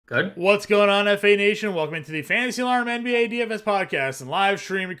Good. What's going on, FA Nation? Welcome into the Fantasy Alarm NBA DFS podcast and live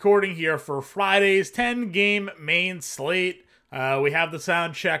stream recording here for Friday's 10-game main slate. We have the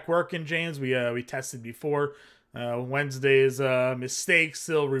sound check working, James. We tested before. Wednesday's mistakes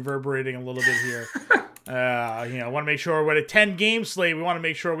still reverberating a little bit here. Want to make sure with a 10-game slate, we want to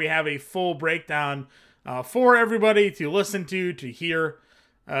make sure we have a full breakdown for everybody to listen to hear,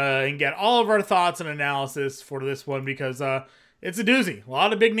 and get all of our thoughts and analysis for this one because it's a doozy. A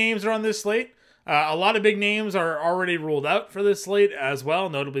lot of big names are on this slate. A lot of big names are already ruled out for this slate as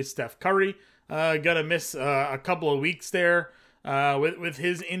well, notably Steph Curry. Gonna miss a couple of weeks there with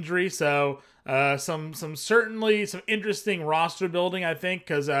his injury. So certainly some interesting roster building, I think,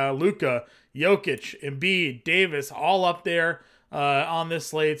 because Luka, Jokic, Embiid, Davis, all up there on this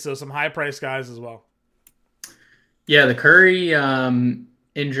slate. So some high-priced guys as well. Yeah, the Curry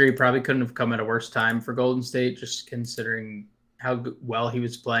injury probably couldn't have come at a worse time for Golden State, just considering how well he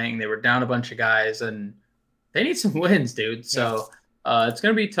was playing. They were down a bunch of guys, and they need some wins, dude. So it's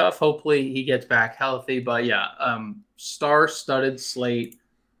going to be tough. Hopefully he gets back healthy. But yeah, star-studded slate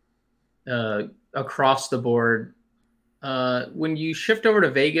across the board. When you shift over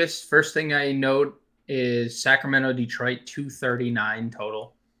to Vegas, first thing I note is Sacramento, Detroit, 239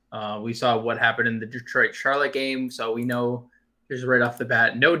 total. We saw what happened in the Detroit-Charlotte game, so we know just right off the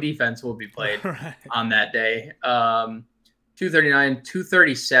bat, no defense will be played on that day. 239,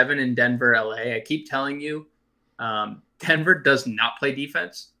 237 in Denver, LA. I keep telling you, Denver does not play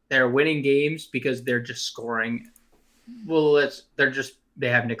defense. They're winning games because they're just scoring. Well, they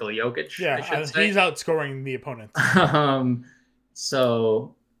have Nikola Jokic. Yeah, he's outscoring the opponent.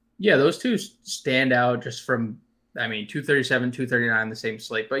 So yeah, those two stand out just from, 237, 239 the same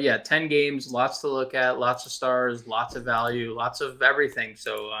slate. But yeah, 10 games, lots to look at, lots of stars, lots of value, lots of everything.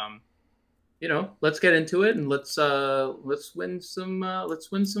 So let's get into it and let's win some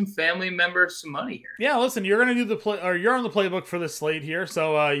family members some money here. Yeah, listen, you're gonna do you're on the playbook for this slate here,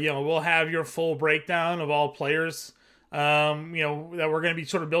 so we'll have your full breakdown of all players. That we're gonna be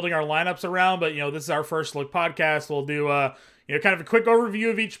sort of building our lineups around. But this is our first look podcast. We'll do kind of a quick overview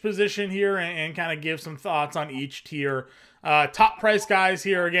of each position here and kind of give some thoughts on each tier. Top price guys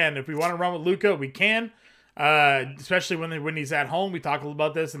here again. If we want to run with Luka, we can. Especially when he's at home. We talked a little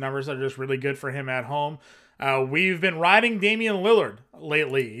about this. The numbers are just really good for him at home. We've been riding Damian Lillard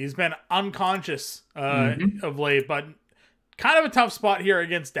lately. He's been unconscious of late, but kind of a tough spot here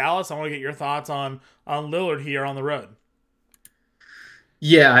against Dallas. I want to get your thoughts on Lillard here on the road.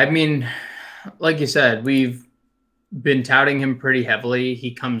 Yeah, like you said, we've been touting him pretty heavily.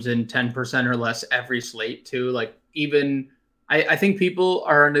 He comes in 10% or less every slate too. Like I think people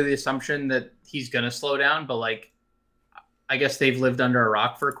are under the assumption that he's going to slow down, but I guess they've lived under a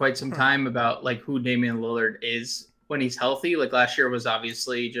rock for quite some time about who Damian Lillard is when he's healthy. Like last year was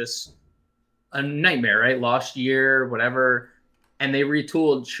obviously just a nightmare, right? Lost year, whatever. And they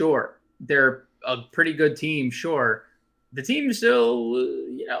retooled. Sure. They're a pretty good team. Sure. The team still,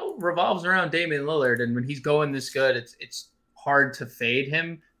 revolves around Damian Lillard. And when he's going this good, it's hard to fade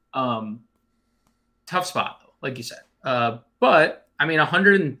him. Tough spot though, like you said. But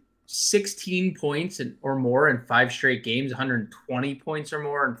 116 points or more in 5 straight games, 120 points or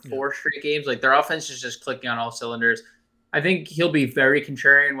more in 4 straight games. Their offense is just clicking on all cylinders. I think he'll be very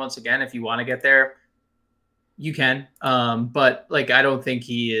contrarian once again. If you want to get there, you can. But I don't think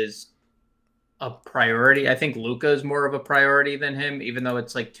he is a priority. I think Luka is more of a priority than him, even though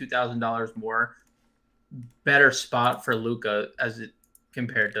it's $2,000 more. Better spot for Luka as it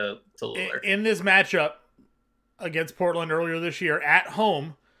compared to Lillard. In this matchup against Portland earlier this year at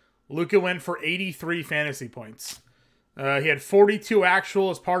home, Luka went for 83 fantasy points. He had 42 actual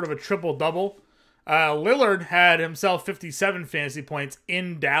as part of a triple-double. Lillard had himself 57 fantasy points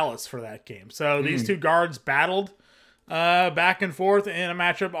in Dallas for that game. So these two guards battled back and forth in a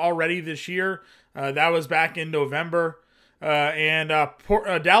matchup already this year. That was back in November.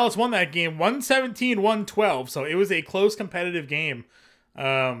 Dallas won that game 117-112. So it was a close competitive game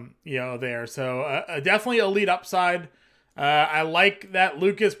there. So definitely elite upside. I like that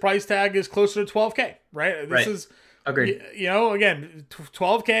Luka's price tag is closer to 12K, right? This is agreed. Again,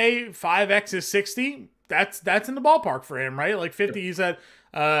 12K, 5X is 60. That's in the ballpark for him, right? 50, he's at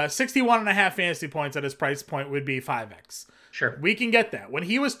 61.5 fantasy points at his price point would be 5X. Sure. We can get that. When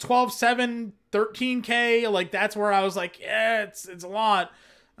he was 12.7, 13K, that's where I was yeah, it's a lot.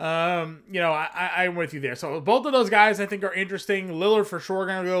 I'm with you there. So both of those guys I think are interesting. Lillard for sure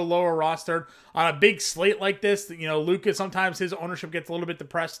going to go lower rostered on a big slate like this. Luka, sometimes his ownership gets a little bit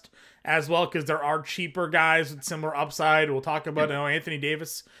depressed as well because there are cheaper guys with similar upside. We'll talk about Anthony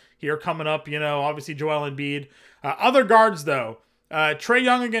Davis here coming up. Obviously Joel Embiid. Other guards though, Trae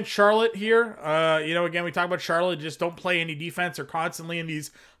Young against Charlotte here. Again, we talk about Charlotte, just don't play any defense. They're constantly in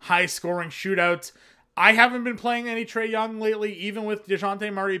these high-scoring shootouts. I haven't been playing any Trae Young lately, even with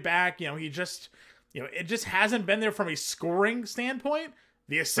DeJounte Murray back. It just hasn't been there from a scoring standpoint.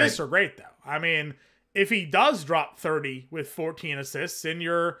 The assists are great, though. I mean, if he does drop 30 with 14 assists, then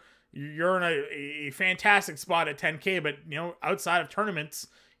you're in a fantastic spot at 10K. But, outside of tournaments,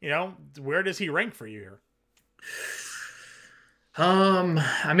 where does he rank for you here?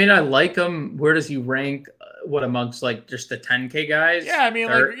 I mean, I like him. Where does he rank? What amongst like just the 10K guys? Yeah, I mean,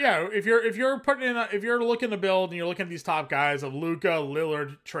 if you're looking to build and you're looking at these top guys of Luka,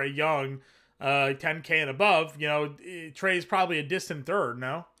 Lillard, Trae Young, 10K and above, Trae's probably a distant third.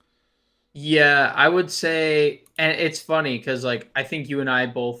 No. Yeah, I would say, and it's funny because like I think you and I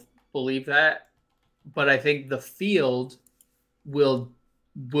both believe that, but I think the field will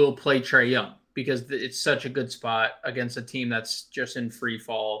play Trae Young, because it's such a good spot against a team that's just in free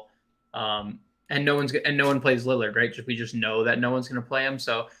fall. And no one plays Lillard, right? We just know that no one's going to play him.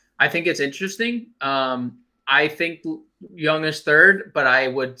 So I think it's interesting. I think Young is third, but I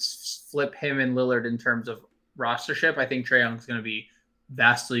would flip him and Lillard in terms of rostership. I think Trae Young's going to be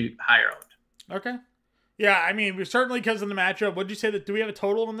vastly higher owned. Okay. Yeah, I mean, we're certainly, because of the matchup. What did you say that? Do we have a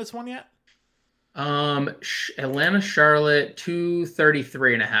total on this one yet? Atlanta, Charlotte,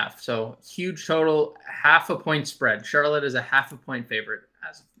 233.5. So huge total, half a point spread. Charlotte is a half a point favorite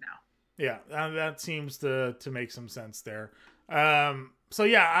as of now. Yeah, that seems to make some sense there. So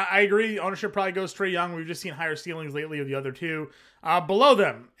yeah, I agree. Ownership probably goes Trae Young. We've just seen higher ceilings lately of the other two. Below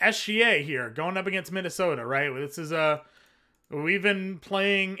them, SGA here going up against Minnesota. Right, this is we've been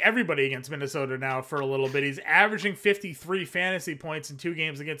playing everybody against Minnesota now for a little bit. He's averaging 53 fantasy points in 2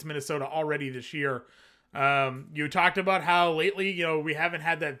 games against Minnesota already this year. You talked about how lately, we haven't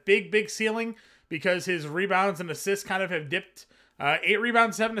had that big ceiling because his rebounds and assists kind of have dipped. 8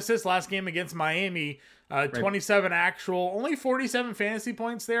 rebounds, 7 assists last game against Miami. 27 actual, only 47 fantasy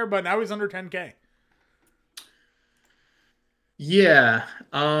points there, but now he's under 10K. Yeah.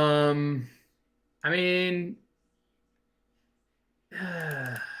 I mean,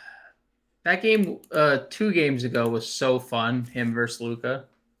 that game 2 games ago was so fun, him versus Luka.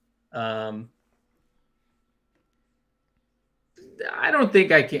 I don't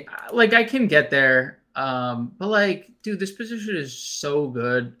think I can get there. But like, dude, this position is so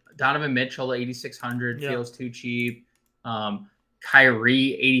good. Donovan Mitchell, 8,600 feels too cheap.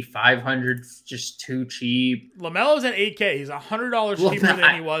 Kyrie, 8,500, just too cheap. LaMelo's at 8K. He's $100 cheaper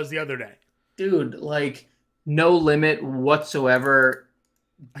than he was the other day. Dude, like, no limit whatsoever.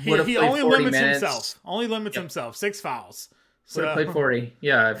 He only limits himself. Only limits himself. 6 fouls. So would have played 40.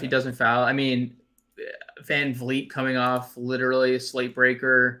 Yeah, if he doesn't foul. I mean, Van Vliet coming off literally a slate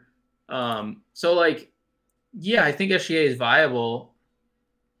breaker. So like, yeah, I think SGA is viable.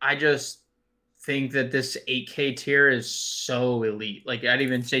 I just think that this 8K tier is so elite. Like, I'd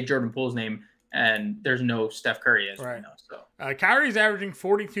even say Jordan Poole's name, and there's no Steph Curry as right now. So Kyrie's averaging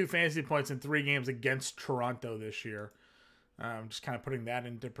 42 fantasy points in 3 games against Toronto this year. Just kind of putting that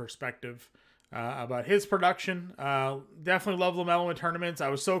into perspective about his production. Definitely love LaMelo in tournaments. I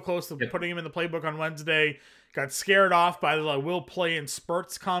was so close to putting him in the playbook on Wednesday. Got scared off by the will play in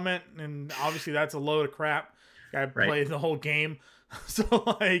spurts comment, and obviously that's a load of crap. Guy played the whole game. So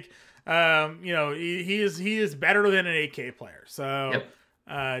like, he is better than an 8K player. So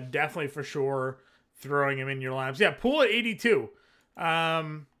definitely for sure throwing him in your lineups. Yeah, Poole at 82.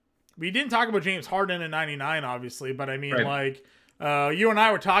 We didn't talk about James Harden at 99, obviously, but I mean, you and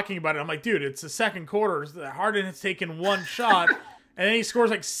I were talking about it. I'm like, dude, it's the second quarter. Harden has taken 1 shot, and then he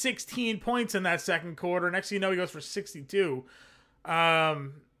scores like 16 points in that second quarter. Next thing you know, he goes for 62. I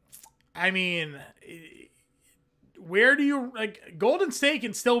mean, where do you like Golden State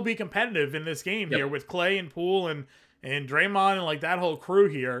can still be competitive in this game here with Clay and Poole and Draymond and like that whole crew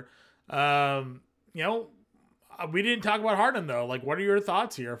here. We didn't talk about Harden though. Like, what are your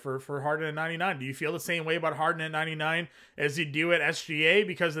thoughts here for Harden at 99? Do you feel the same way about Harden at 99 as you do at SGA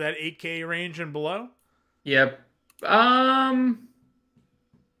because of that 8K range and below? Yep.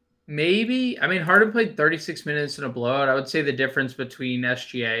 Maybe. I mean, Harden played 36 minutes in a blowout. I would say the difference between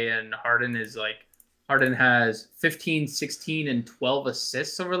SGA and Harden is like Harden has 15, 16, and 12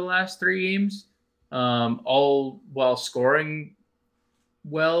 assists over the last 3 games, all while scoring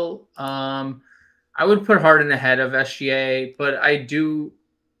well. I would put Harden ahead of SGA, but I do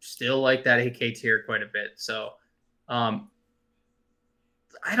still like that 8K tier quite a bit. So I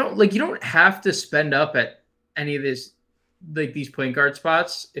don't like, you don't have to spend up at any of this, like these point guard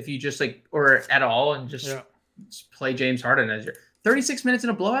spots if you just like, or at all, and just play James Harden as your, 36 minutes in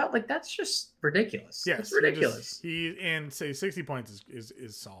a blowout, like that's just ridiculous. Yes, it's ridiculous. He and say 60 points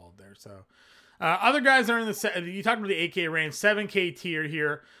is solid there. So other guys are in the you talked about the 8K range, 7K tier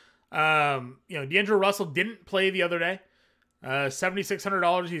here. D'Angelo Russell didn't play the other day.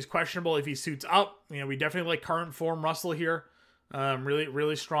 $7,600. He's questionable if he suits up. We definitely like current form Russell here.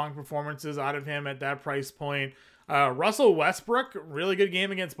 Really strong performances out of him at that price point. Russell Westbrook, really good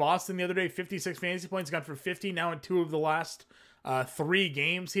game against Boston the other day. 56 fantasy points, got for 50 now in 2 of the last 3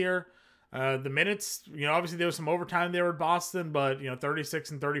 games here. The minutes, obviously there was some overtime there with Boston, but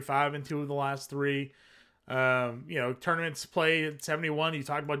 36 and 35 in 2 of the last 3. Tournaments play at 71. You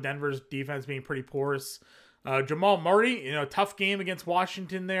talked about Denver's defense being pretty porous. Jamal Murray, tough game against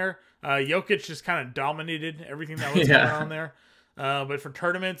Washington there. Jokic just kind of dominated everything that was going on there. But for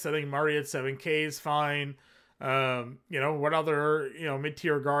tournaments, I think Murray at 7K is fine. What other,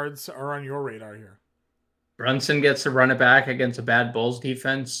 mid-tier guards are on your radar here? Brunson gets to run it back against a bad Bulls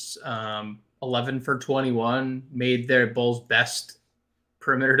defense. 11 for 21, made their Bulls best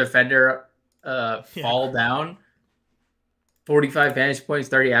perimeter defender fall down. 45 fantasy points,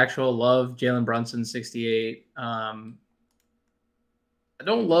 30 actual. Love Jalen Brunson, 68. I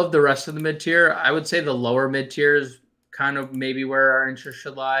don't love the rest of the mid-tier. I would say the lower mid-tier is kind of maybe where our interest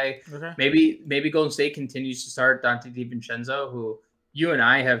should lie. Okay. Maybe Golden State continues to start Dante DiVincenzo, who you and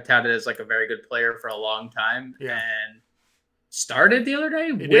I have touted as like a very good player for a long time, and started the other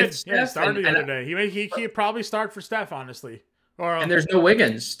day with Steph. Yeah, started the other day. He could probably start for Steph, honestly. And there's no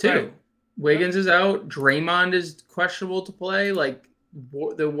Wiggins too. Right. Wiggins is out. Draymond is questionable to play. Like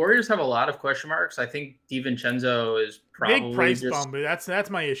the Warriors have a lot of question marks. I think DiVincenzo is probably big price bump. That's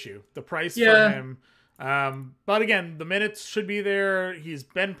my issue. The price for him. But again, the minutes should be there. He's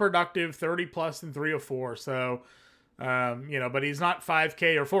been productive, 30 plus in 3 or 4. So, but he's not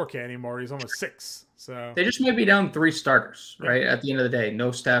 5K or 4K anymore. He's almost 6. So they just might be down 3 starters, right? At the end of the day,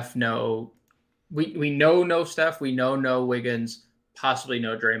 no Steph, we know no Steph, we know no Wiggins, possibly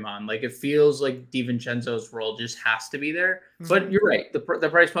no Draymond. Like it feels like DiVincenzo's role just has to be there. Mm-hmm. But you're right, the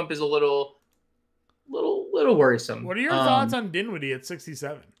price bump is a little worrisome. What are your thoughts on Dinwiddie at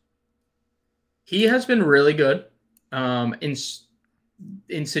 67? He has been really good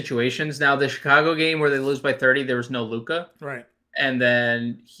in situations. Now, the Chicago game where they lose by 30, there was no Luka. Right. And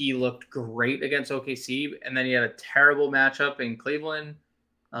then he looked great against OKC. And then he had a terrible matchup in Cleveland.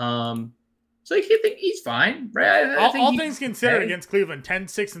 So you think he's fine, right? All things considered, against Cleveland, 10,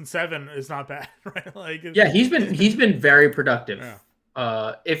 6, and 7 is not bad, right? He's been very productive.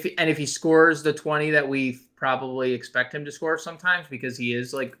 Yeah. If he scores the 20 that we probably expect him to score sometimes, because he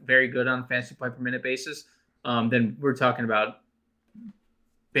is like very good on a fantasy point per minute basis, then we're talking about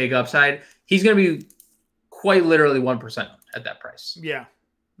big upside. He's going to be quite literally 1% at that price. Yeah,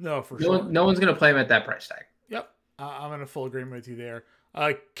 no, for sure. No one's going to play him at that price tag. Yep, I'm in a full agreement with you there.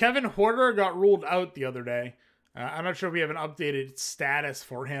 Kevin Huerter got ruled out the other day. I'm not sure if we have an updated status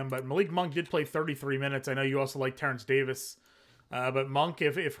for him, but Malik Monk did play 33 minutes. I know you also like Terrence Davis. But Monk,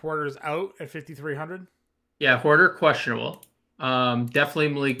 if Huerter's out at 5,300? Yeah, Huerter, questionable. Definitely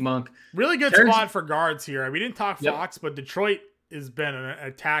Malik Monk. Really good spot for guards here. We didn't talk Fox, but Detroit has been an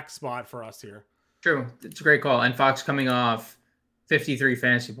attack spot for us here. True. It's a great call. And Fox coming off 53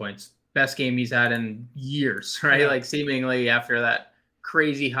 fantasy points. Best game he's had in years, right? Yeah. Like seemingly after that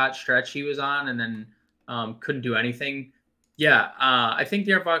crazy hot stretch he was on and then couldn't do anything. Yeah, I think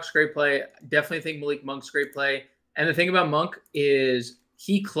De'Aaron Fox, great play. Definitely think Malik Monk's great play. And the thing about Monk is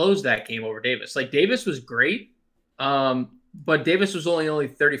he closed that game over Davis. Like Davis was great, but Davis was only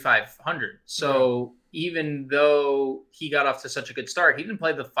 3,500. So even though he got off to such a good start, he didn't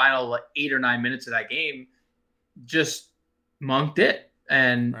play the final 8 or 9 minutes of that game. Just Monk did.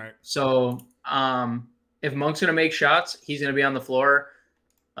 And so if Monk's going to make shots, he's going to be on the floor.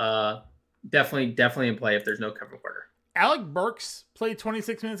 Definitely in play if there's no Kevin Huerter. Alec Burks played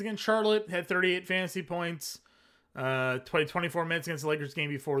 26 minutes against Charlotte, had 38 fantasy points. 24 minutes against the Lakers game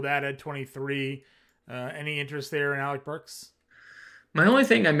before that, had 23. Any interest there in Alec Burks? My only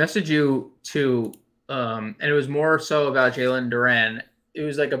thing, I messaged you to, and it was more so about Jalen Duran. It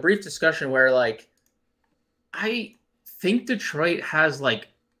was like a brief discussion where like, I think Detroit has like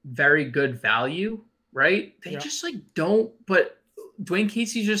very good value, right? They just like don't, but Dwayne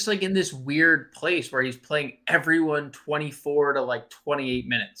Casey's just like in this weird place where he's playing everyone 24 to like 28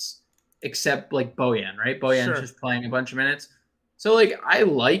 minutes, except like Bojan, right? Bojan's just playing a bunch of minutes. So like, I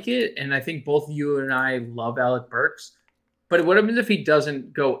like it. And I think both you and I love Alec Burks, but what happens if he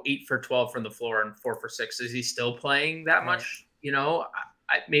doesn't go 8 for 12 from the floor and 4 for 6? Is he still playing that much? You know,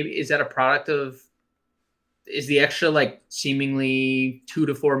 maybe is that a product of, is the extra like seemingly 2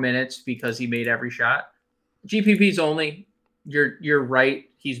 to 4 minutes because he made every shot? GPPs only. you're right.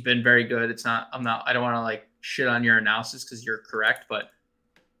 He's been very good. I don't want to like shit on your analysis because you're correct, but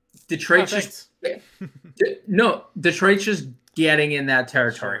Detroit's just no, Detroit's just getting in that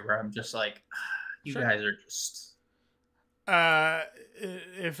territory where I'm just like, you guys are just.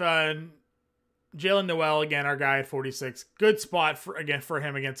 If Jalen Noel again, our guy at 46, good spot for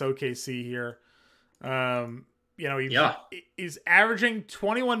him against OKC here. He's averaging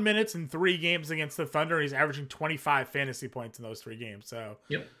 21 minutes in 3 games against the Thunder, and he's averaging 25 fantasy points in those 3 games. So,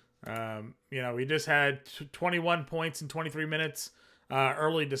 he just had 21 points in 23 minutes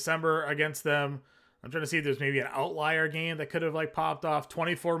early December against them. I'm trying to see if there's maybe an outlier game that could have like popped off.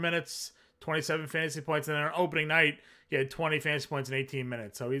 24 minutes, 27 fantasy points, and then on opening night he had 20 fantasy points in 18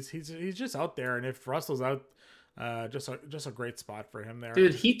 minutes. So he's just out there, and if Russell's out, just a great spot for him there.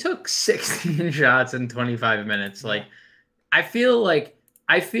 Dude, he took 16 shots in 25 minutes. Like, I feel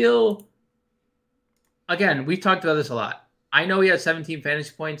again, we've talked about this a lot. I know he had 17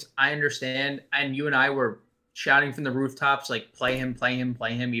 fantasy points. I understand, and you and I were shouting from the rooftops like, play him,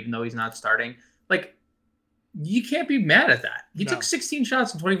 even though he's not starting. Like, you can't be mad at that. He took 16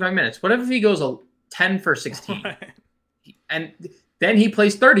 shots in 25 minutes. What if he goes 10 for 16? And then he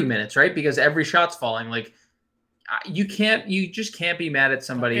plays 30 minutes, right? Because every shot's falling. Like, you just can't be mad at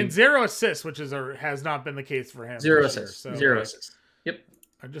somebody. And 0 assists, which has not been the case for him. 0 assists. So, 0 assists. Yep.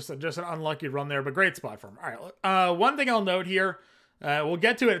 Just an unlucky run there, but great spot for him. All right. One thing I'll note here, we'll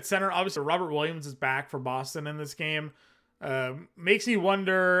get to it at center. Obviously, Robert Williams is back for Boston in this game. Makes me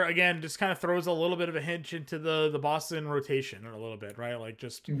wonder, again, just kind of throws a little bit of a hinge into the Boston rotation a little bit, right? Like,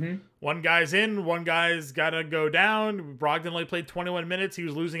 just one guy's in, one guy's got to go down. Brogdon only played 21 minutes. He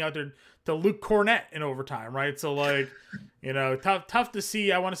was losing out there to Luke Cornett in overtime, right? So, like, tough to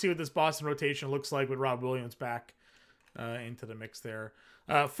see. I want to see what this Boston rotation looks like with Rob Williams back into the mix there.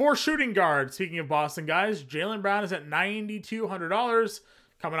 4 shooting guards. Speaking of Boston guys, Jaylen Brown is at $9,200,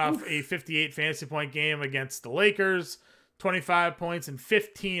 coming off a 58 fantasy point game against the Lakers. 25 points and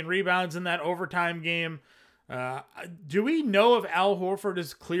 15 rebounds in that overtime game. Do we know if Al Horford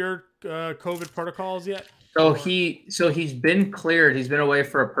has cleared COVID protocols yet? So he's been cleared. He's been away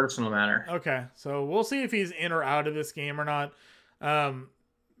for a personal matter. Okay, so we'll see if he's in or out of this game or not.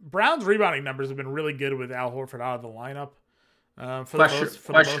 Brown's rebounding numbers have been really good with Al Horford out of the lineup.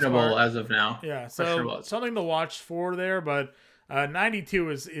 Questionable as of now. Yeah, so something to watch for there, but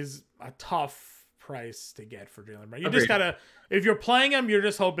 92 is a tough price to get for Jaylen Brown. You just gotta, if you're playing him, you're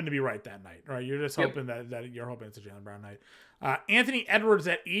just hoping to be right that night, right? You're just hoping that you're hoping it's a Jaylen Brown night. Anthony Edwards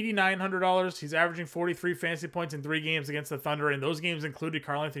at $8,900. He's averaging 43 fantasy points in 3 games against the Thunder, and those games included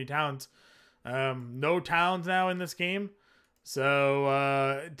Karl Anthony Towns. No Towns now in this game. So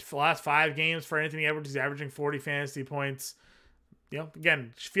the last 5 games for Anthony Edwards, he's averaging 40 fantasy points.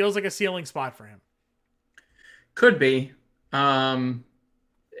 Again, feels like a ceiling spot for him. Could be.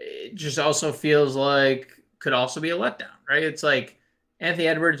 It just also feels like could also be a letdown, right? It's like Anthony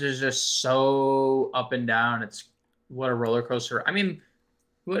Edwards is just so up and down. It's what a roller coaster. I mean,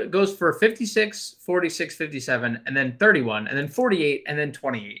 it goes for 56, 46, 57, and then 31, and then 48, and then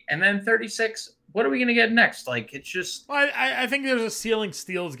 28, and then 36. What are we going to get next? Like, it's just... Well, I think there's a ceiling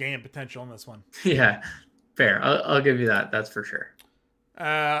steals game potential in this one. Yeah, fair. I'll give you that. That's for sure.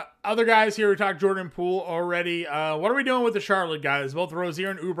 Other guys here, we talked Jordan Poole already. What are we doing with the Charlotte guys? Both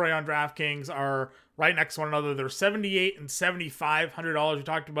Rozier and Oubre on DraftKings are right next to one another. They're $7,800 and $7,500. We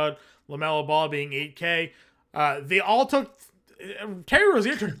talked about LaMelo Ball being $8K. They all took... Terry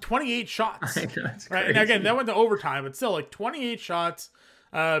Rozier took 28 shots. Right? And again, that went to overtime, but still, like 28 shots.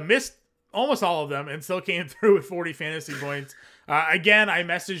 Missed almost all of them and still came through with 40 fantasy points. Again, I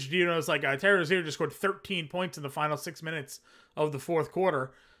messaged you and I was like, Terry Rozier just scored 13 points in the final 6 minutes of the fourth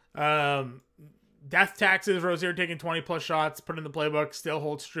quarter. Death taxes, Rozier taking 20 plus shots, put in the playbook, still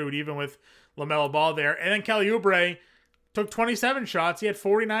holds true even with LaMelo Ball there. And then Kelly Oubre took 27 shots. He had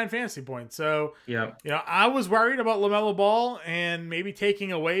 49 fantasy points. So, I was worried about LaMelo Ball and maybe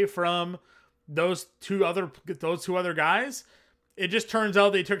taking away from those two other guys. It just turns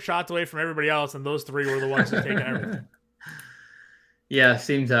out they took shots away from everybody else, and those 3 were the ones who taken everything. Yeah,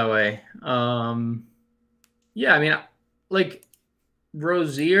 seems that way. Yeah, I mean, like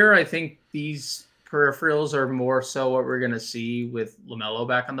Rozier, I think these peripherals are more so what we're going to see with LaMelo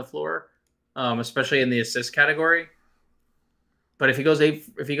back on the floor, especially in the assist category. But if he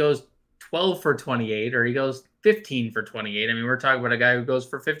goes 12 for 28 or he goes 15 for 28, I mean, we're talking about a guy who goes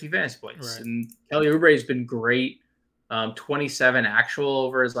for 50 fantasy points. Right. And Kelly Oubre has been great. 27 actual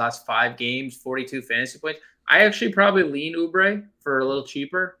over his last 5 games, 42 fantasy points. I actually probably lean Oubre for a little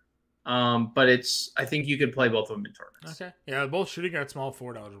cheaper. But I think you could play both of them in tournaments. Okay. Yeah, both shooting guard small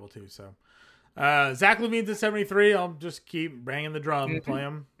forward eligible too. So Zach LaVine's at 73. I'll just keep banging the drum. Mm-hmm. Play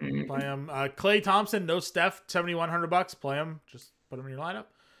him. Play him. Klay Thompson, no Steph, $7,100. Play him. Just put him in your lineup.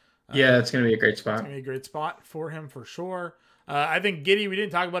 Yeah, it's going to be a great spot. It's going to be a great spot for him for sure. I think Giddey, we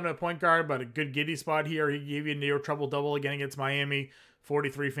didn't talk about him at point guard, but a good Giddey spot here. He gave you a near triple double again against Miami.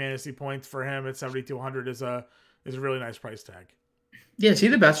 43 fantasy points for him at 7,200 is a really nice price tag. Yeah, is he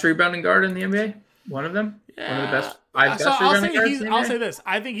the best rebounding guard in the NBA? One of them? Yeah. One of the best rebounding guards in the NBA? I'll say this.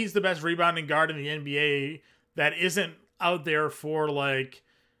 I think he's the best rebounding guard in the NBA that isn't out there for like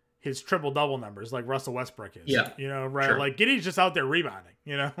his triple-double numbers like Russell Westbrook is. Yeah. You know, right? Sure. Like Giddey's just out there rebounding,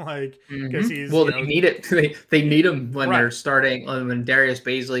 you know, like because he's they need it. They need him when they're starting when Darius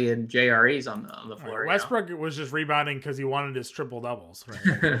Baisley and JRE's on the floor. Right. Westbrook was just rebounding because he wanted his triple-doubles. Right?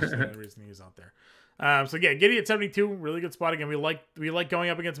 That's the only reason he was out there. So yeah, Giddey at 72, really good spot again. We like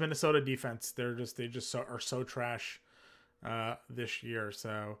going up against Minnesota defense. They are so trash this year.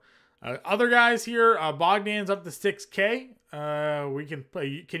 So other guys here, Bogdan's up to 6K.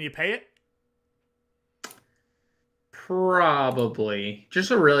 Can you pay it? Probably. Just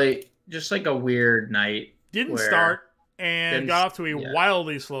like a weird night. Didn't start and got off to a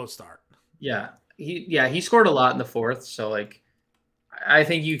wildly slow start. Yeah. He scored a lot in the fourth, so like I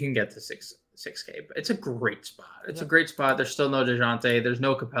think you can get to 6K, but it's a great spot. It's a great spot. There's still no DeJounte. There's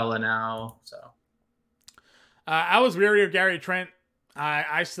no Capella now. So I was wary of Gary Trent.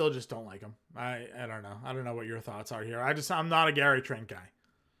 I still just don't like him. I don't know. I don't know what your thoughts are here. I'm not a Gary Trent guy.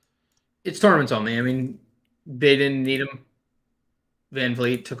 It's tournaments only. I mean, they didn't need him. Van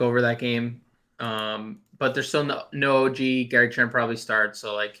Vliet took over that game. But there's still no OG. Gary Trent probably starts.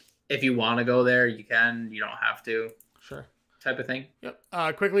 So like if you want to go there, you can. You don't have to. Sure. Type of thing.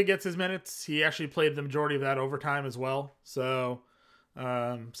 Yep. Quickly gets his minutes. He actually played the majority of that overtime as well. So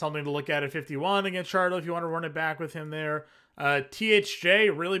something to look at 51 against Charlotte if you want to run it back with him there.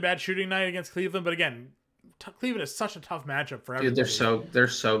 THJ, really bad shooting night against Cleveland, but again, Cleveland is such a tough matchup for everybody. Dude, they're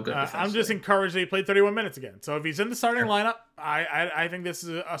so good. I'm just encouraged that he played 31 minutes again. So if he's in the starting lineup, I think this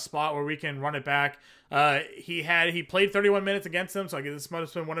is a spot where we can run it back. He played 31 minutes against them, so I guess this might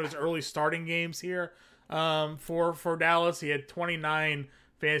have been one of his early starting games here for Dallas. He had 29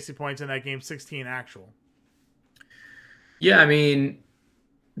 fantasy points in that game, 16 actual. Yeah, I mean,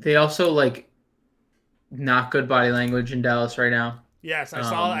 they also like not good body language in Dallas right now. Yes,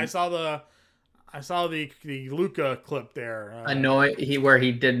 I saw the Luka clip there. Where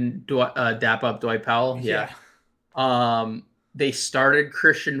he didn't dap up Dwight Powell. Yeah. They started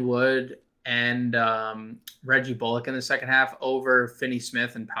Christian Wood and Reggie Bullock in the second half over Finney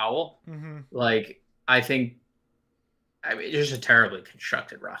Smith and Powell. Mm-hmm. Like it's just a terribly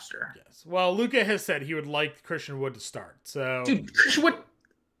constructed roster. Yes. Well, Luka has said he would like Christian Wood to start. So, dude, Christian Wood.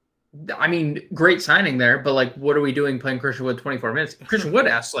 I mean, great signing there, but like, what are we doing playing Christian Wood 24 minutes? Christian Wood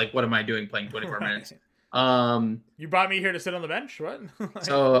asks, like, what am I doing playing 24 minutes? You brought me here to sit on the bench? What?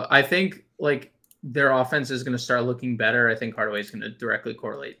 So I think like their offense is going to start looking better. I think Hardaway is going to directly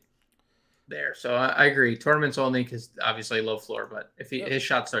correlate there. So I agree. Tournaments only because obviously low floor, but if his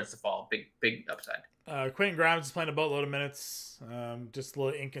shot starts to fall, big upside. Quentin Grimes is playing a boatload of minutes. Just a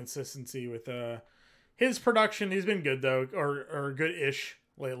little inconsistency with his production. He's been good though, or good-ish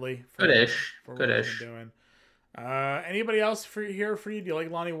lately. Good-ish. Doing. Anybody else for you? Do you like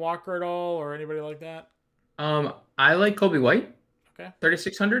Lonnie Walker at all, or anybody like that? I like Kobe White. Okay.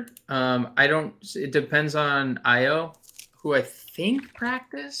 3,600. I don't. It depends on Io, who I think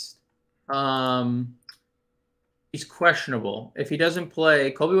practiced. He's questionable. If he doesn't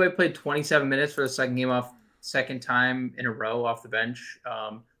play, Kobe White played 27 minutes for the second time in a row off the bench.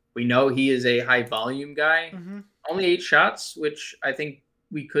 We know he is a high volume guy. Mm-hmm. Only 8 shots, which I think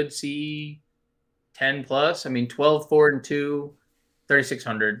we could see 10 plus. I mean, 12, 4, and 2,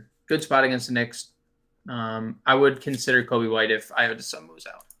 3,600. Good spot against the Knicks. I would consider Kobe White if Io DeSumo moves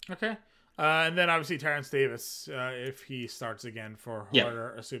out. Okay. And then obviously Terrence Davis, if he starts again for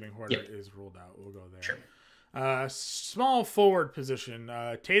Horder, assuming Horder is ruled out, we'll go there. Sure. Small forward position.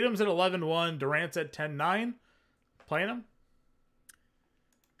 Tatum's at 11-1. Durant's at 10-9. Playing him?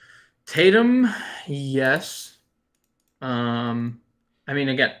 Tatum, yes. I mean,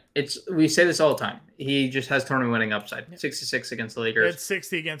 again, we say this all the time. He just has tournament winning upside. 66 against the Lakers. It's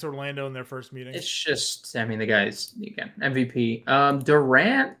 60 against Orlando in their first meeting. It's just, I mean, the guy's, again, MVP.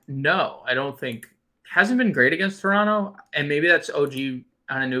 Durant, no, I don't think. Hasn't been great against Toronto. And maybe that's OG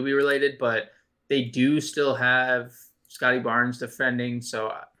Anunoby related, but they do still have Scotty Barnes defending.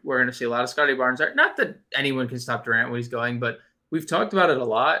 So we're going to see a lot of Scotty Barnes. Not that anyone can stop Durant when he's going, but we've talked about it a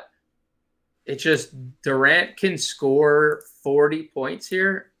lot. It's just Durant can score 40 points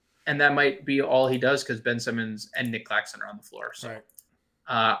here, and that might be all he does because Ben Simmons and Nick Claxton are on the floor. So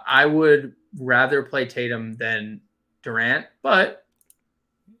I would rather play Tatum than Durant, but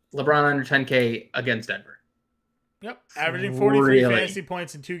LeBron under 10K against Denver. Yep, averaging 43 fantasy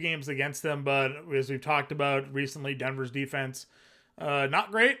points in 2 games against them, but as we've talked about recently, Denver's defense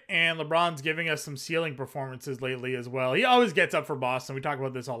not great, and LeBron's giving us some ceiling performances lately as well. He always gets up for Boston. We talk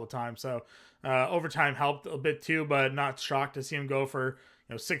about this all the time, so overtime helped a bit too, but not shocked to see him go for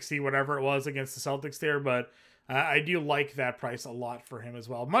 60 whatever it was against the Celtics there, but I do like that price a lot for him as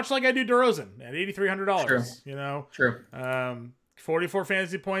well, much like I do DeRozan at $8,300. True. 44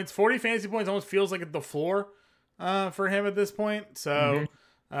 fantasy points. 40 fantasy points almost feels like the floor for him at this point, so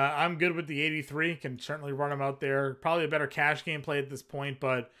I'm good with the 83. Can certainly run him out there. Probably a better cash game play at this point,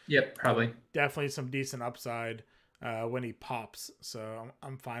 but yep, probably definitely some decent upside when he pops. So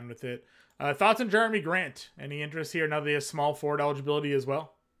I'm fine with it. Thoughts on Jeremy Grant? Any interest here now that he has small forward eligibility as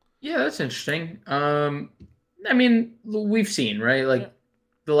well? Yeah, that's interesting. I mean, we've seen, right? Like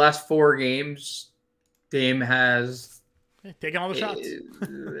the last 4 games, Dame has taken all the shots,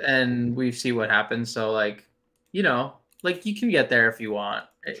 and we see what happens. So like, like you can get there if you want.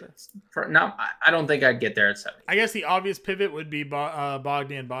 Sure. I don't think I'd get there at 70. I guess the obvious pivot would be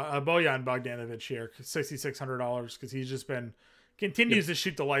Bojan Bogdanovic here, $6,600, because he's just continues to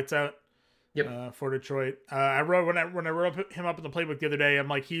shoot the lights out. Yep. For Detroit. I wrote when I wrote him up in the playbook the other day, I'm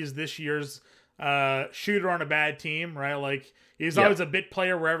like, he's this year's shooter on a bad team, right? Like he's always a bit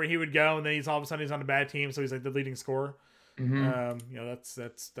player wherever he would go, and then all of a sudden he's on a bad team, so he's like the leading scorer. That's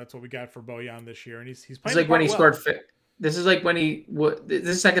what we got for Bojan this year, and he's playing. It's like when he scored. This is like when this is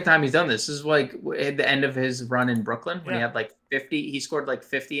the second time he's done this. This is like at the end of his run in Brooklyn when he had like 50. He scored like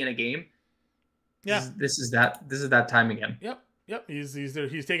 50 in a game. Yeah, this is that time again. Yep. He's there.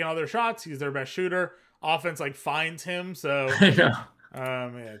 He's taking all their shots. He's their best shooter. Offense finds him. So I know.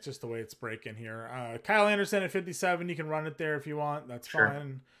 It's just the way it's breaking here. Kyle Anderson at 57. You can run it there if you want. That's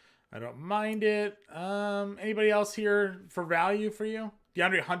fine. I don't mind it. Anybody else here for value for you?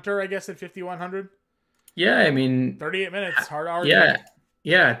 DeAndre Hunter, I guess, at 5,100. Yeah, I mean 38 minutes, hard to argue.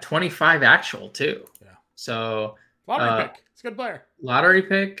 Yeah, 25 actual too. Yeah. So lottery pick. It's a good player. Lottery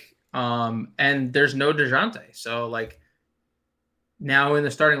pick. And there's no DeJounte. So like now in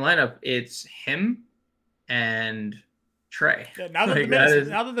the starting lineup, it's him and Trey. Yeah, now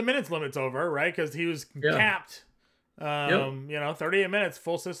that the minutes limit's over, right? Because he was capped. 38 minutes,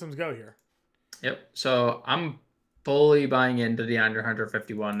 full systems go here. Yep. So I'm fully buying into DeAndre Hunter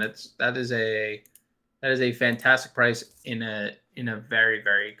 51. That is a fantastic price in a very,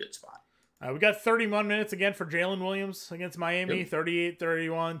 very good spot. We got 31 minutes again for Jalen Williams against Miami. 38,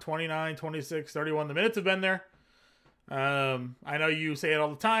 31, 29, 26, 31. The minutes have been there. I know you say it all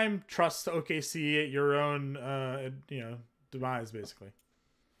the time. Trust OKC at your own, demise, basically.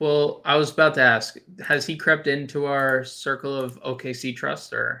 Well, I was about to ask, has he crept into our circle of OKC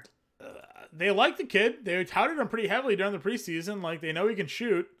trust, or? They like the kid. They touted him pretty heavily during the preseason. Like they know he can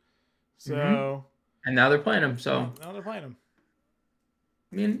shoot. So. And now they're playing him. So. Now they're playing him.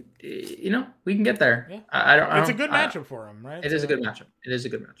 I mean, we can get there. Yeah. It's a good matchup for him, right? It is a good matchup.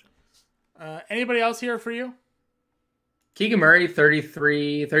 Anybody else here for you? Keegan Murray,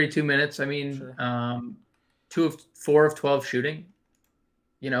 32 minutes. I mean, sure. 2 of 4 of 12 shooting.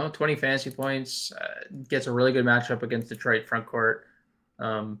 20 fantasy points. Gets a really good matchup against Detroit front court.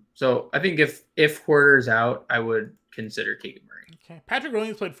 So I think if Porter's out, I would consider Keegan Murray. Okay. Patrick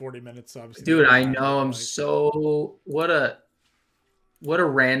Williams played 40 minutes, obviously. Dude, I know. What a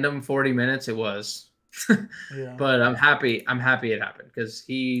random 40 minutes it was. Yeah. But I'm happy it happened because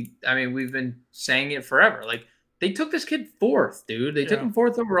we've been saying it forever. Like they took this kid 4th, dude. They took him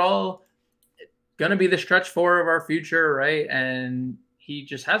 4th overall. Gonna be the stretch 4 of our future, right? And he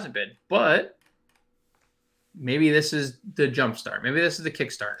just hasn't been. But maybe this is the jump start. Maybe this is the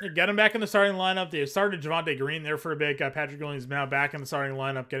kickstart. Get him back in the starting lineup. They started Javonte Green there for a bit. Got Patrick Williams now back in the starting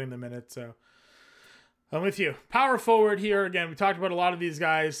lineup, getting the minutes. So I'm with you. Power forward here. Again, we talked about a lot of these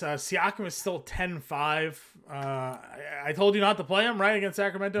guys. Siakam is still 10-5. I told you not to play him, right, against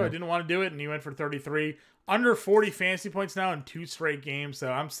Sacramento. Yeah. I didn't want to do it, and he went for 33. Under 40 fantasy points now in 2 straight games,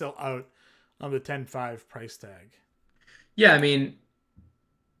 so I'm still out on the 10-5 price tag. Yeah, I mean,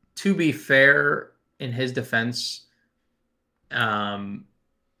 to be fair, in his defense, Van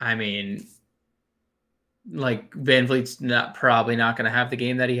Vliet's probably not going to have the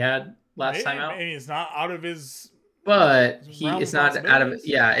game that he had last time out. Maybe it's not out of his, but it's not out of it.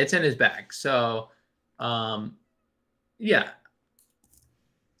 Yeah, it's in his bag. So, 10-5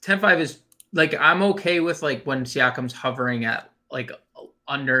 is like I'm okay with like when Siakam's hovering at like a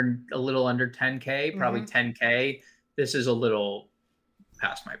little under 10K, probably 10K. This is a little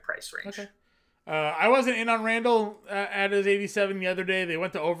past my price range. Okay. I wasn't in on Randall at his 87 the other day. They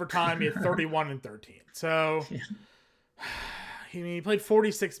went to overtime. He had 31 and 13. So he played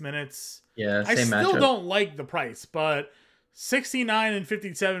 46 minutes. Yeah, I same still matchup. don't like the price, but 69 and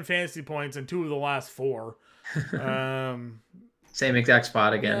 57 fantasy points in 2 of the last 4. Same exact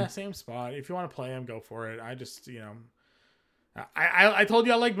spot again. Yeah, same spot. If you want to play him, go for it. I just, I told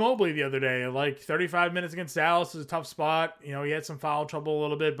you I liked Mobley the other day. Like 35 minutes against Dallas is a tough spot. He had some foul trouble a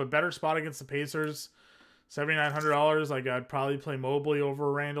little bit, but better spot against the Pacers. $7,900. Like I'd probably play Mobley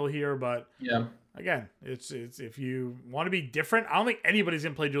over Randall here, but yeah. Again, it's if you want to be different, I don't think anybody's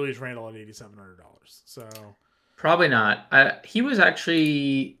gonna play Julius Randle at $8,700. So probably not. He was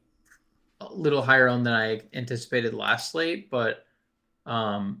actually a little higher on than I anticipated last slate, but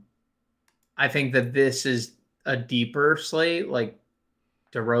I think that this is a deeper slate. Like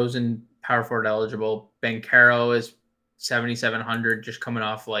DeRozan, power forward eligible. Banchero is 7,700, just coming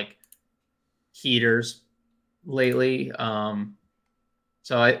off like heaters lately.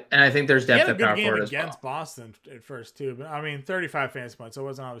 I think there's depth at power forward as well. Against Boston at first too, but I mean 35 fantasy points, so it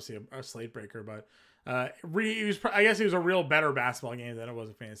wasn't obviously a slate breaker, but I guess it was a real better basketball game than it was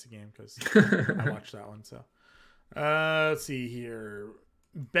a fantasy game because I watched that one. So let's see here.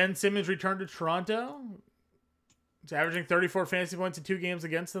 Ben Simmons returned to Toronto. He's averaging 34 fantasy points in 2 games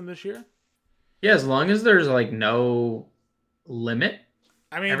against them this year. Yeah, as long as there's like no limit.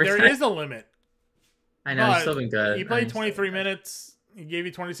 I mean, there is a limit. I know, it's still been good. He played 23 minutes. He gave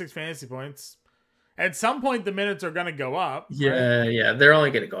you 26 fantasy points. At some point, the minutes are going to go up. Yeah, right? Yeah, they're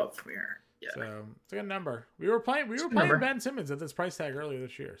only going to go up from here. Yeah, so it's a good number. We were playing Ben Simmons at this price tag earlier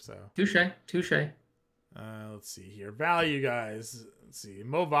this year. So touche. Let's see here, value guys. Let's see,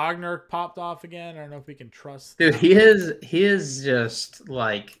 Mo Wagner popped off again. I don't know if we can trust. Dude, he is just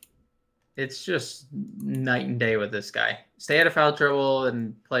like, it's just night and day with this guy. Stay out of foul trouble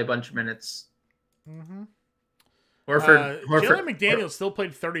and play a bunch of minutes. Mm-hmm. Horford McDaniel still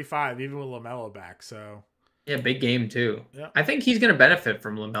played 35 even with LaMelo back. So yeah, big game too. Yeah. I think he's going to benefit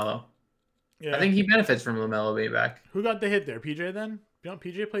from LaMelo. Yeah, I think he benefits from LaMelo being back. Who got the hit there? PJ then?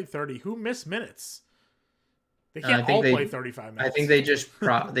 PJ played 30. Who missed minutes? They can't all play 35 minutes. I think they just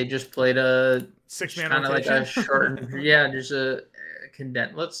played a 6-man kind of like rotation. a short. Yeah, just a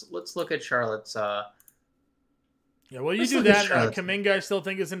condensed. Let's look at Charlotte's. Yeah, well, you do that. Kuminga I still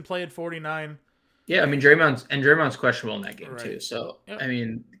think is in play at 49. Yeah, I mean Draymond's questionable in that game too. So I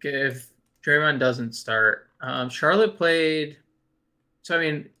mean, if Draymond doesn't start, Charlotte played. So I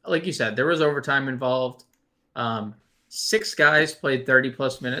mean, like you said, there was overtime involved. 6 guys played 30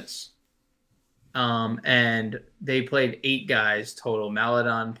 plus minutes, and they played 8 guys total.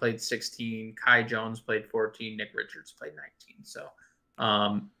 Maladon played 16. Kai Jones played 14. Nick Richards played 19. So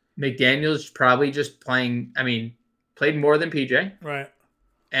McDaniel's probably just playing. I mean, played more than PJ, right?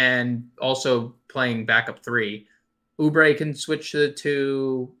 And also playing backup 3. Oubre can switch to the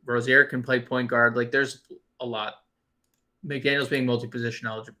 2. Rozier can play point guard. Like there's a lot. McDaniel's being multi-position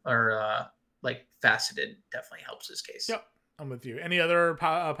eligible or like faceted definitely helps his case. Yep, I'm with you. Any other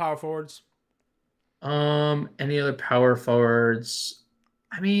power forwards? Any other power forwards?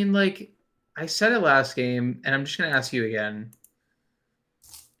 I mean, like I said it last game, and I'm just gonna ask you again.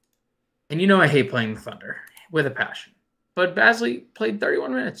 And I hate playing the Thunder with a passion. But Basley played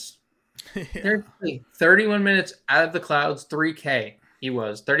 31 minutes. Yeah. 31 minutes out of the clouds, 3K. He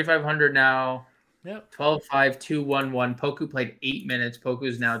was 3,500 now. Yep. 12-5, 2-1-1. Poku played 8 minutes.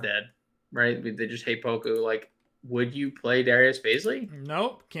 Poku's now dead, right? They just hate Poku. Like, would you play Darius Bazley?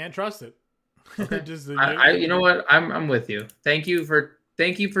 Nope, can't trust it. Okay. You know what? I'm with you. Thank you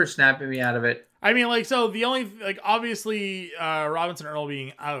for snapping me out of it. I mean, like, so the only obviously Robinson Earl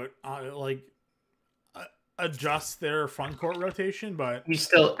being out, adjust their front court rotation, but he's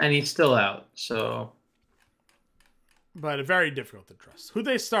still out. So, but very difficult to trust. Who'd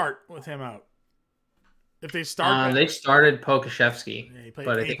they start with him out? If they start, they started Pokusevski, yeah,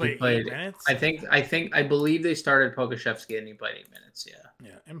 but I think he played. 8 minutes? I believe they started Pokusevski and he played 8 minutes. Yeah.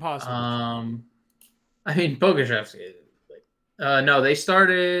 Yeah, impossible. I mean Pokusevski. No, they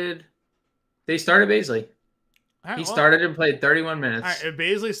started Bazley. Right, he started and played 31 minutes. All right, if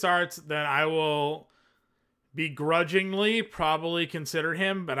Bazley starts, then I will begrudgingly probably consider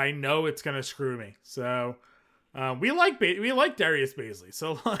him, but I know it's gonna screw me. So. We like Darius Bazley,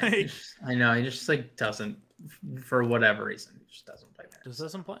 so like I know he just like doesn't, for whatever reason, he just doesn't play. Just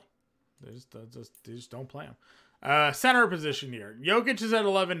doesn't play. They just don't play him. Center position here. Jokic is at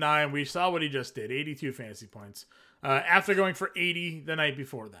 11-9. We saw what he just did, 82 fantasy points. After going for 80 the night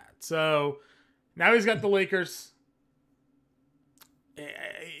before that. So now he's got the Lakers.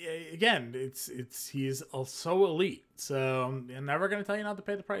 Again, he's so elite. So I'm never gonna tell you not to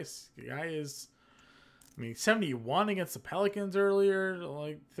pay the price. The guy is I mean, 71 against the Pelicans earlier,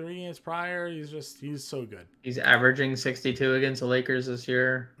 like 3 games prior. He's so good. He's averaging 62 against the Lakers this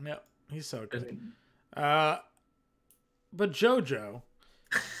year. Yep, he's so good. But JoJo,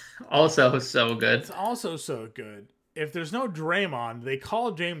 also so good. It's also so good. If there's no Draymond, they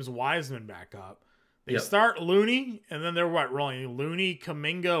call James Wiseman back up. They start Looney, and then they're rolling Looney,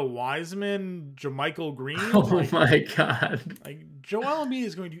 Kuminga, Wiseman, JaMychal Green. Oh my God! Like Joel Embiid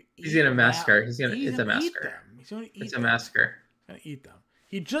is going to. He's gonna massacre. It's a massacre. He's going to eat. It's a massacre. He's gonna eat them.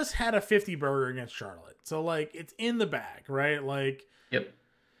 He just had a 50 burger against Charlotte, so like it's in the bag, right? Like. Yep.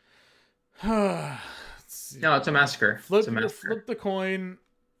 No, it's a massacre. Flip the coin,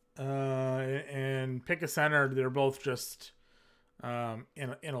 and pick a center. They're both just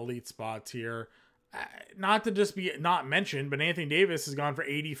in elite spots here. Not to just be not mentioned, but Anthony Davis has gone for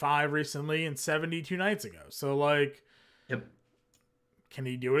 85 recently and 72 nights ago. So like, yep. Can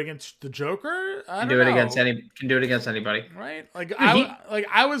he do it against the Joker? Can do it against anybody. Right? Like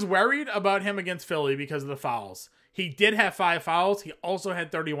I was worried about him against Philly because of the fouls. He did have 5 fouls. He also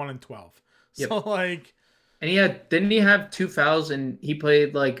had 31 and 12. So like, and didn't he have 2 fouls and he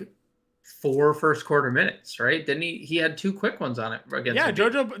played like 4 first quarter minutes, right? Didn't he? He had 2 quick ones on it against. Yeah,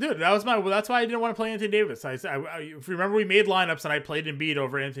 JoJo, dude, that's why I didn't want to play Anthony Davis. I if you remember, we made lineups and I played Embiid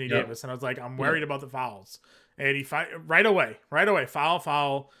over Anthony Davis, and I was like, I'm worried about the fouls, and he right away,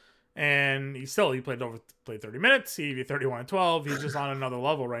 foul, and he played 30 minutes. He gave 31 and 12. He's just on another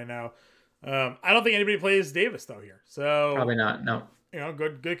level right now. I don't think anybody plays Davis though here, so probably not. No,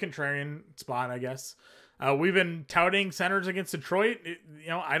 good contrarian spot, I guess. We've been touting centers against Detroit.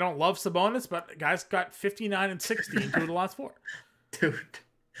 I don't love Sabonis, but guys got 59 and 60 in 2 of the last 4. Dude.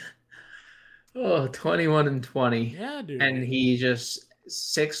 Oh, 21 and 20. Yeah, dude. And he just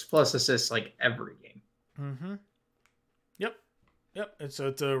 6+ assists like every game. Mm-hmm. Yep. And so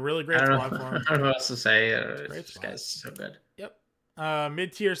it's a really great spot for him. I don't know what else to say. This guy's so good. Yep.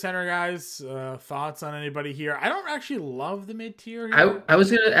 Mid-tier center guys, thoughts on anybody here? I don't actually love the mid-tier here. I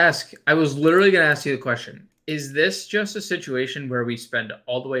was literally going to ask you the question. Is this just a situation where we spend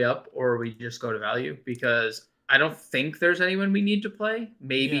all the way up or we just go to value? Because I don't think there's anyone we need to play.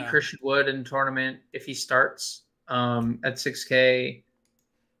 Maybe Christian Wood in tournament if he starts at 6K.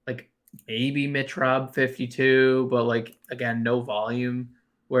 Like maybe Mitch Rob 52, but like again, no volume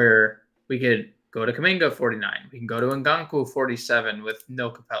where we could go to Kuminga 49. We can go to Ngakoue 47 with no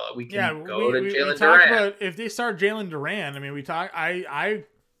Capella. We can go to Jalen Durant. About if they start Jalen Durant, I mean, I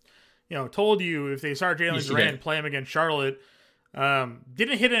told you if they start Jalen Durant, play him against Charlotte.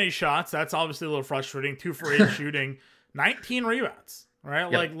 Didn't hit any shots. That's obviously a little frustrating. 2 for 8 shooting, 19 rebounds.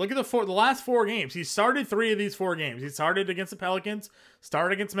 Right? Yep. Like look at the last 4 games. He started 3 of these 4 games. He started against the Pelicans,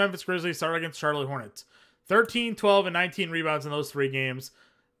 started against Memphis Grizzlies, started against Charlotte Hornets. 13, 12, and 19 rebounds in those 3 games.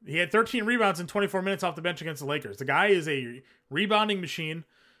 He had 13 rebounds in 24 minutes off the bench against the Lakers. The guy is a rebounding machine.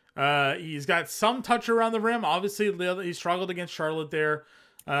 He's got some touch around the rim. Obviously, he struggled against Charlotte there.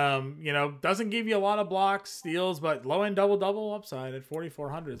 Doesn't give you a lot of blocks, steals, but low-end double-double upside at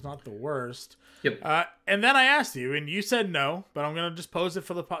 4,400 is not the worst. Yep. And then I asked you, and you said no, but I'm going to just pose it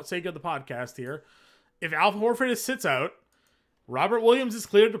for the sake of the podcast here. If Al Horford sits out, Robert Williams is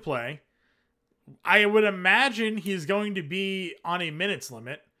cleared to play. I would imagine he's going to be on a minutes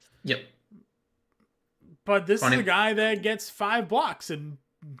limit. Yep. But this is a guy that gets 5 blocks and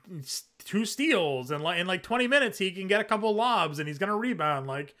 2 steals, and in like 20 minutes he can get a couple of lobs and he's gonna rebound.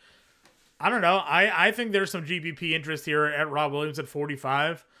 Like, I don't know. I think there's some GPP interest here at Rob Williams at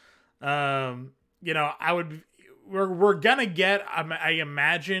 45. We're gonna get, I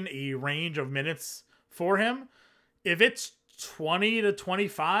imagine, a range of minutes for him. If it's 20 to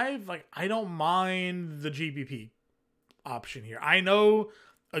 25, like I don't mind the GPP option here. I know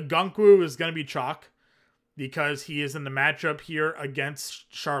Ngakoue is gonna be chalk, because he is in the matchup here against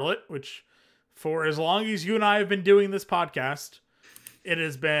Charlotte, which for as long as you and I have been doing this podcast, it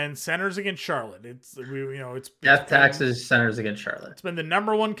has been centers against Charlotte. It's death taxes centers against Charlotte. It's been the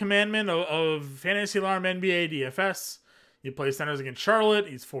number 1 commandment of Fantasy Alarm NBA DFS. You play centers against Charlotte.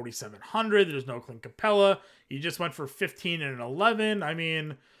 He's 4,700. There's no Clint Capella. He just went for 15 and 11. I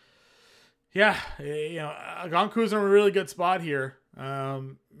mean, yeah, Ngankoue's in a really good spot here.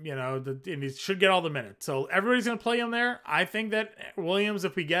 And he should get all the minutes. So everybody's going to play him there. I think that Williams,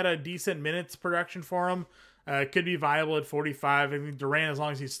 if we get a decent minutes production for him, could be viable at 45. I think Durant, as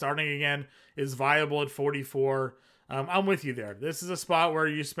long as he's starting again, is viable at 44. I'm with you there. This is a spot where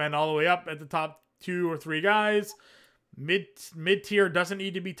you spend all the way up at the top 2 or 3 guys. Mid-tier doesn't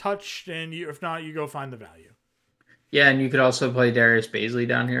need to be touched, and if not, you go find the value. Yeah, and you could also play Darius Bazley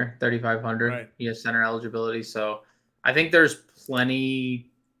down here, 3,500. Right. He has center eligibility, so I think there's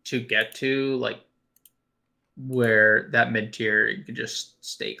plenty to get to. Like, where that mid tier you could just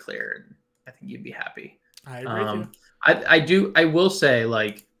stay clear, and I think you'd be happy. I agree with you. I will say,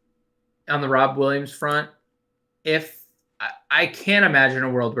 like, on the Rob Williams front, if I can't imagine a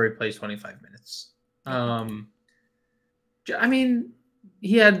world where he plays 25 minutes. I mean,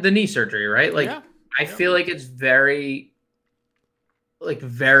 he had the knee surgery, right? Like, I feel like it's very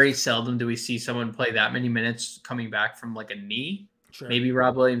seldom do we see someone play that many minutes coming back from like a knee. Sure. Maybe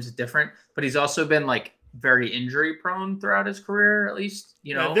Rob Williams is different, but he's also been like very injury prone throughout his career, at least,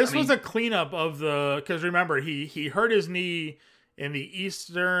 you know. This was a cleanup of because remember, he hurt his knee in the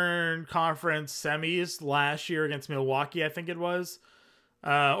Eastern Conference semis last year against Milwaukee, I think it was.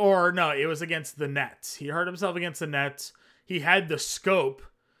 Or no, it was against the Nets. He hurt himself against the Nets. He had the scope,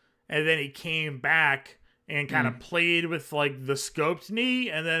 and then he came back and kind of played with like the scoped knee,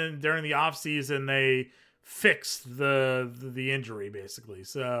 and then during the offseason they fixed the injury basically.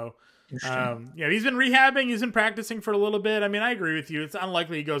 So he's been rehabbing, he's been practicing for a little bit. I mean, I agree with you. It's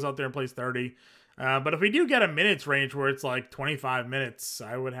unlikely he goes out there and plays 30. But if we do get a minutes range where it's like 25 minutes,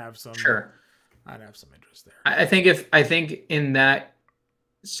 I would have some I'd have some interest there. I think in that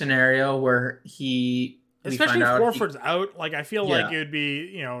scenario where especially if Horford's out, like I feel like it would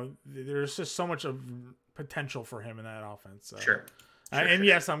be, you know, there's just so much of potential for him in that offense. So. Sure.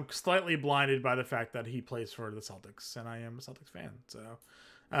 Yes, I'm slightly blinded by the fact that he plays for the Celtics, and I am a Celtics fan. So,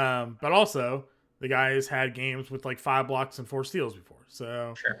 but also the guy has had games with like 5 blocks and 4 steals before,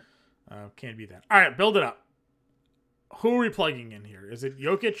 so can't beat that. All right, build it up. Who are we plugging in here? Is it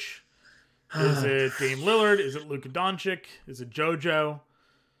Jokic? Is it Dame Lillard? Is it Luka Doncic? Is it JoJo?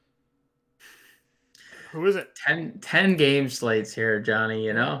 Who is it? 10 game slates here, Johnny,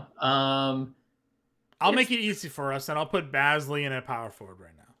 you know? I'll make it easy for us, and I'll put Basley in at power forward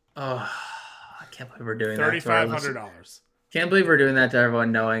right now. Oh, I can't believe we're doing that. $3,500. Can't believe we're doing that to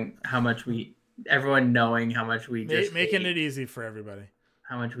everyone knowing how much we just making it easy for everybody.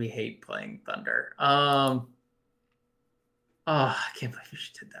 How much we hate playing Thunder. I can't believe we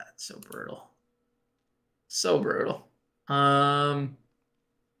just did that. It's so brutal. So brutal.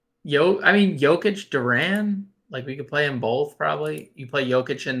 Jokic, Durant, like we could play them both probably. You play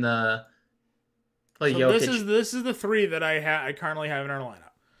Jokic in the Jokic. This is the 3 that I currently have in our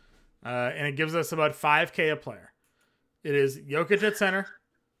lineup. And it gives us about $5K a player. It is Jokic at center.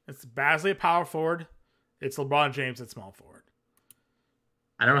 It's Basley at power forward. It's LeBron James at small forward.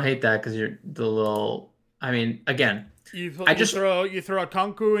 I don't hate that because you're the little. I mean, again, you throw a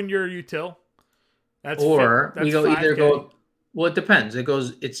Kunku in your util. That's we go 5K. Either go. Well, it depends.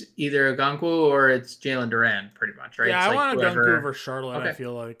 It's either a Gunku or it's Jalen Durant, pretty much, right? Yeah, I want a Gunku over Charlotte. Okay. I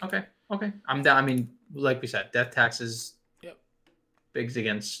feel like. Okay. I'm down. I mean, like we said, death taxes. Yep. Bigs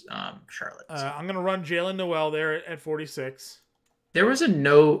against Charlotte. I'm gonna run Jalen Noel there at 46. There was a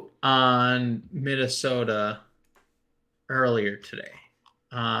note on Minnesota earlier today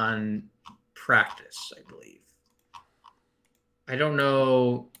on practice, I believe. I don't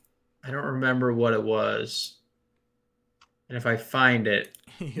know. I don't remember what it was. And if I find it,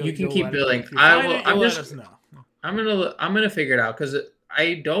 you can keep building. I'm gonna figure it out because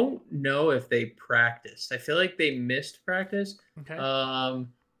I don't know if they practiced. I feel like they missed practice. Okay.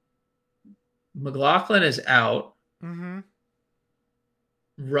 McLaughlin is out. Mm-hmm.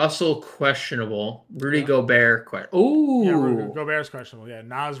 Russell questionable. Rudy Gobert Gobert's questionable. Yeah,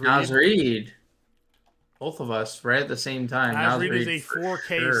 Naz Reid. Both of us right at the same time. Naz Reid is a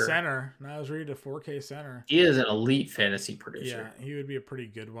 4K center. Naz Reid a 4K center. He is an elite fantasy producer. Yeah, he would be a pretty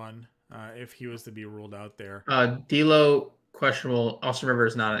good one if he was to be ruled out there. D'Lo questionable. Austin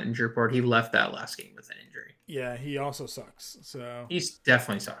Rivers not an injury report. He left that last game with an injury. Yeah, he also sucks. So he's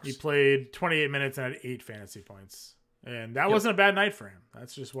definitely sucks. He played 28 minutes and had 8 fantasy points. And that wasn't a bad night for him.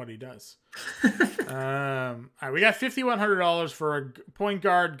 That's just what he does. All right, we got $5,100 for a point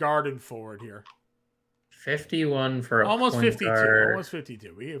guard, and forward here. 51 for almost point 52. Guard. Almost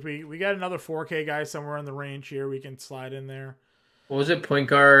 52. We got another 4K guy somewhere in the range here. We can slide in there. What was it? Point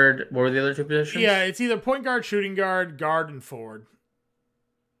guard. What were the other 2 positions? Yeah, it's either point guard, shooting guard, and forward.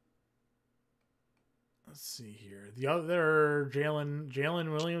 Let's see here. The other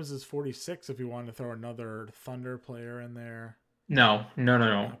Jalen Williams is 46. If you want to throw another Thunder player in there. No.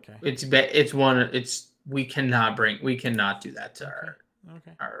 Okay. We cannot do that to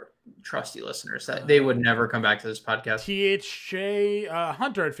our trusty listeners. That they would never come back to this podcast. THJ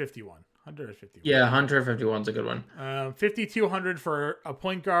Hunter at 51. Yeah, Hunter at 51 is a good one. 5,200 for a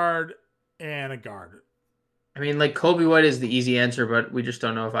point guard and a guard. I mean, like Kobe White is the easy answer, but we just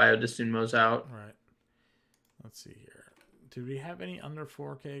don't know if Ayo Dosunmu's out. Right. Let's see here. Do we have any under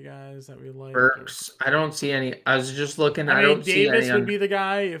 4K guys that we like? Burks. I don't see any. I was just looking. I mean, don't see Davis any would be the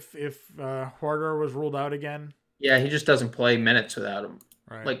guy if Hoarder was ruled out again. Yeah, he just doesn't play minutes without him.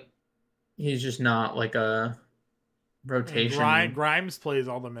 Right. Like, he's just not like a rotation. Grimes plays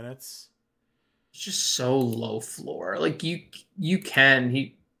all the minutes. It's just so low floor. Like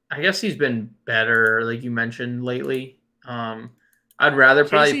I guess he's been better, like you mentioned lately. I'd rather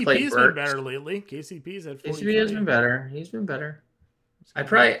probably play KCP's been better lately. KCP's at 43. KCP has been better. He's been better.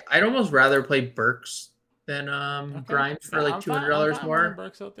 I'd almost rather play Burks than Grimes for like $200 more.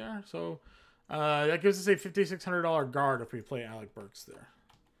 Burks out there. So that gives us a $5,600 guard if we play Alec Burks there.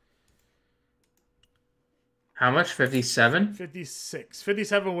 How much? 57? 56.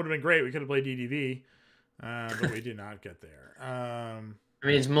 57 would have been great. We could have played DDV, but we did not get there. I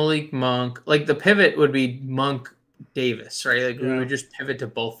mean, it's Malik Monk. Like, the pivot would be Monk Davis, right? Like, we would just pivot to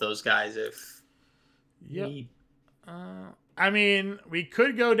both those guys if. Yep. I mean, we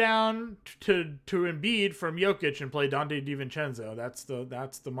could go down to Embiid from Jokic and play Dante DiVincenzo.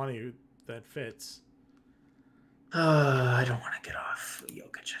 That's the money that fits. I don't want to get off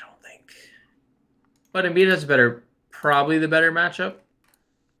Jokic, I don't think. But Embiid has probably the better matchup.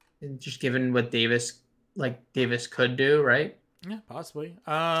 Just given what Davis could do, right? Yeah, possibly.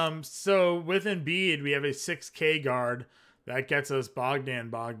 So with Embiid, we have a 6K guard that gets us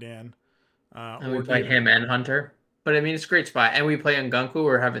Bogdan. And we play him and Hunter. But I mean, it's a great spot. And we play Ngunku.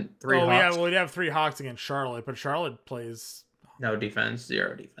 We're having 3 Hawks. Yeah, well, we'd have 3 Hawks against Charlotte, but Charlotte plays no defense,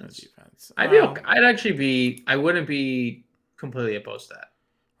 0 defense. No defense. I wouldn't be completely opposed to that.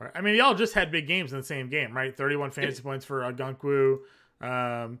 Right. I mean, y'all just had big games in the same game, right? 31 fantasy points for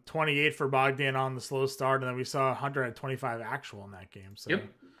Ngunku, 28 for Bogdan on the slow start, and then we saw Hunter had 25 actual in that game. So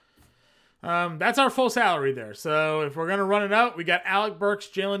that's our full salary there. So if we're going to run it out, we got Alec Burks,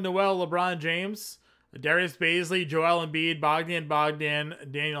 Jalen Noel, LeBron James, Darius Baisley, Joel Embiid, Bogdan,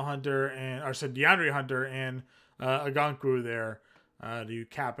 Daniel Hunter, DeAndre Hunter, and Ngunku there to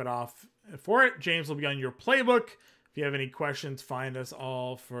cap it off for it. James will be on your playbook. If you have any questions, find us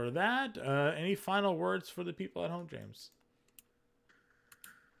all for that. Any final words for the people at home, James?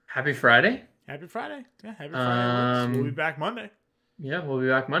 Happy Friday. Happy Friday. Yeah, happy Friday. We'll be back Monday. Yeah, we'll be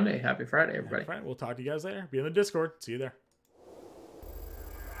back Monday. Happy Friday, everybody. Happy Friday. We'll talk to you guys later. Be in the Discord. See you there.